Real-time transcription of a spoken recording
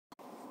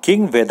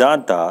King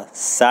Vedanta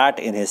sat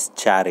in his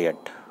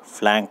chariot,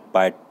 flanked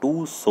by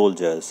two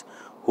soldiers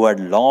who had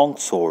long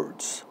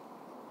swords.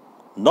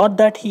 Not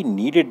that he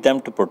needed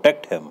them to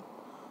protect him,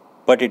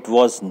 but it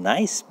was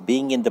nice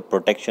being in the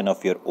protection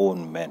of your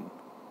own men.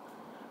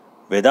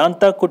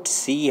 Vedanta could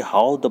see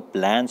how the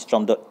plans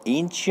from the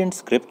ancient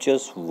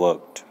scriptures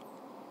worked.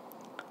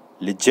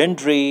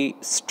 Legendary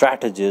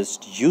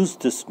strategists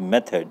used this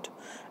method,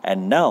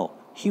 and now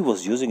he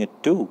was using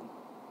it too.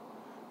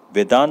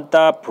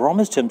 Vedanta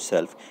promised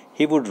himself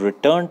he would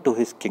return to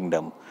his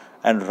kingdom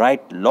and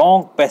write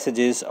long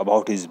passages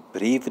about his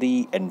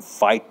bravery and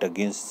fight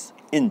against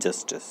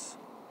injustice.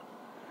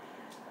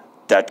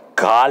 That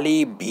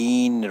Kali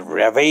been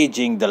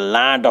ravaging the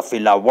land of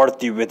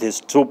Ilavarti with his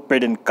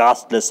stupid and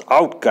casteless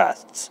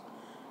outcasts.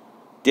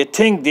 They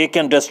think they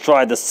can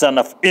destroy the son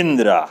of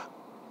Indra,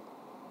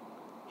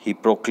 he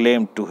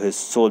proclaimed to his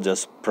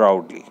soldiers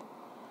proudly.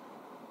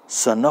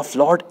 Son of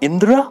Lord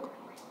Indra?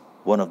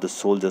 One of the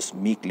soldiers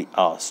meekly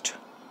asked.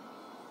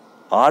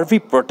 Are we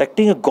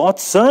protecting a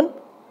god's son,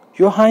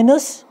 your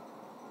highness?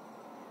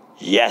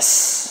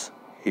 Yes,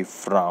 he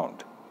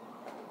frowned.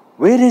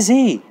 Where is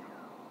he?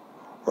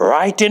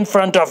 Right in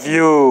front of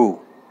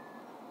you.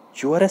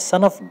 You are a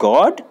son of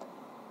God?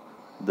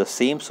 The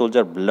same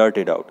soldier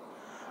blurted out.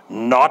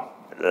 Not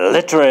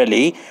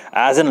literally,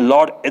 as in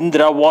Lord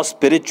Indra was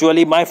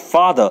spiritually my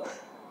father,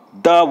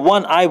 the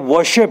one I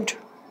worshipped.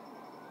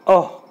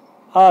 Oh,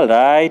 all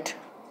right.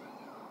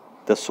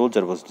 The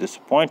soldier was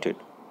disappointed.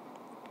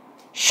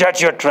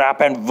 Shut your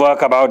trap and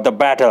work about the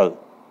battle,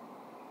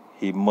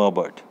 he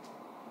murmured.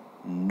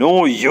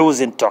 No use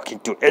in talking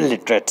to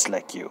illiterates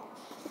like you.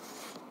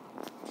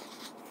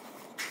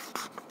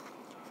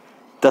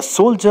 The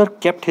soldier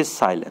kept his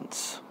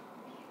silence.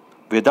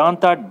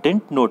 Vedanta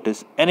didn't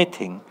notice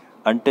anything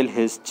until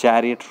his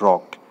chariot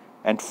rocked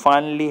and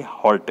finally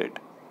halted.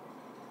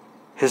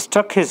 He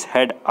stuck his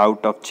head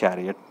out of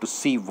chariot to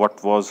see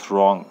what was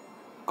wrong,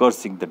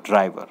 cursing the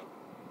driver.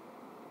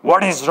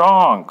 What is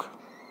wrong?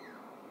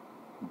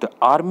 The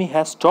army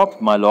has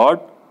stopped, my lord.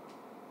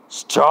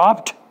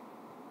 Stopped?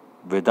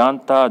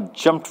 Vedanta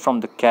jumped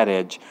from the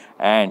carriage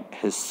and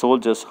his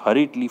soldiers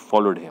hurriedly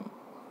followed him.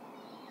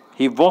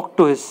 He walked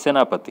to his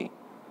Senapati,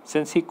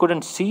 since he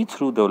couldn't see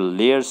through the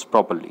layers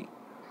properly.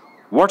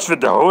 What's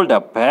with the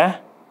hold-up, eh?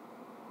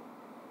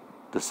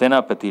 The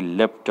Senapati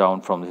leapt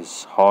down from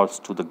his horse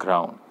to the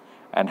ground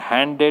and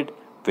handed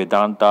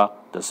Vedanta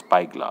the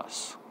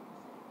spyglass.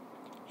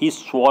 He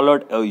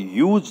swallowed a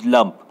huge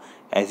lump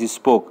as he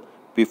spoke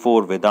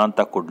before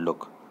Vedanta could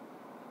look.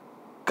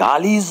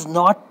 Kali is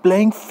not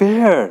playing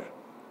fair.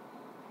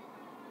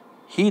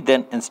 He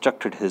then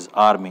instructed his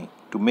army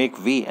to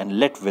make way and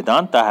let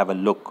Vedanta have a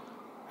look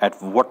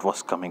at what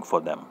was coming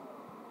for them.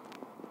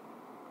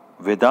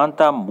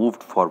 Vedanta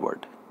moved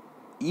forward,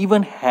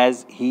 even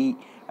as he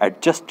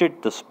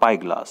adjusted the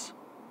spyglass.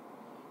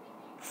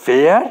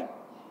 Fair?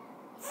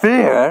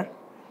 Fair?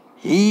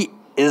 He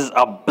is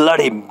a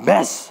bloody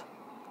mess.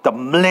 The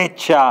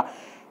Mlecha,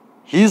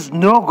 he's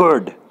no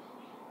good.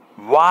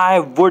 Why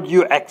would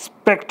you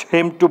expect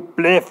him to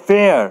play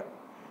fair?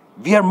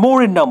 We are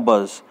more in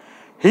numbers.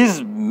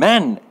 His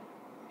men,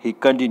 he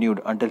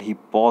continued until he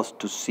paused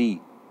to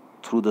see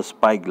through the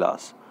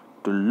spyglass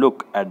to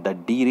look at the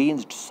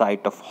deranged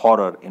sight of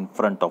horror in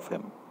front of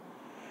him.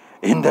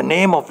 In the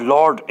name of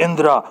Lord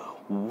Indra,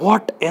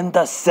 what in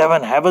the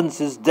seven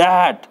heavens is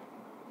that?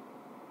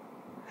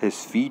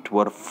 His feet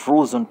were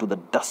frozen to the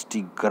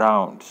dusty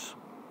grounds.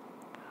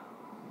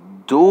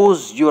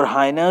 Those, your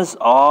highness,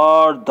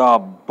 are the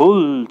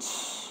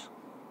bulls.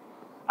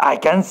 I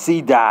can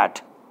see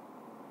that.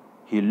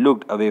 He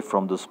looked away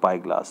from the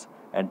spyglass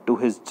and to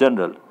his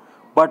general.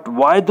 But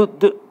why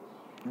do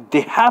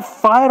they have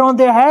fire on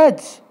their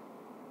heads?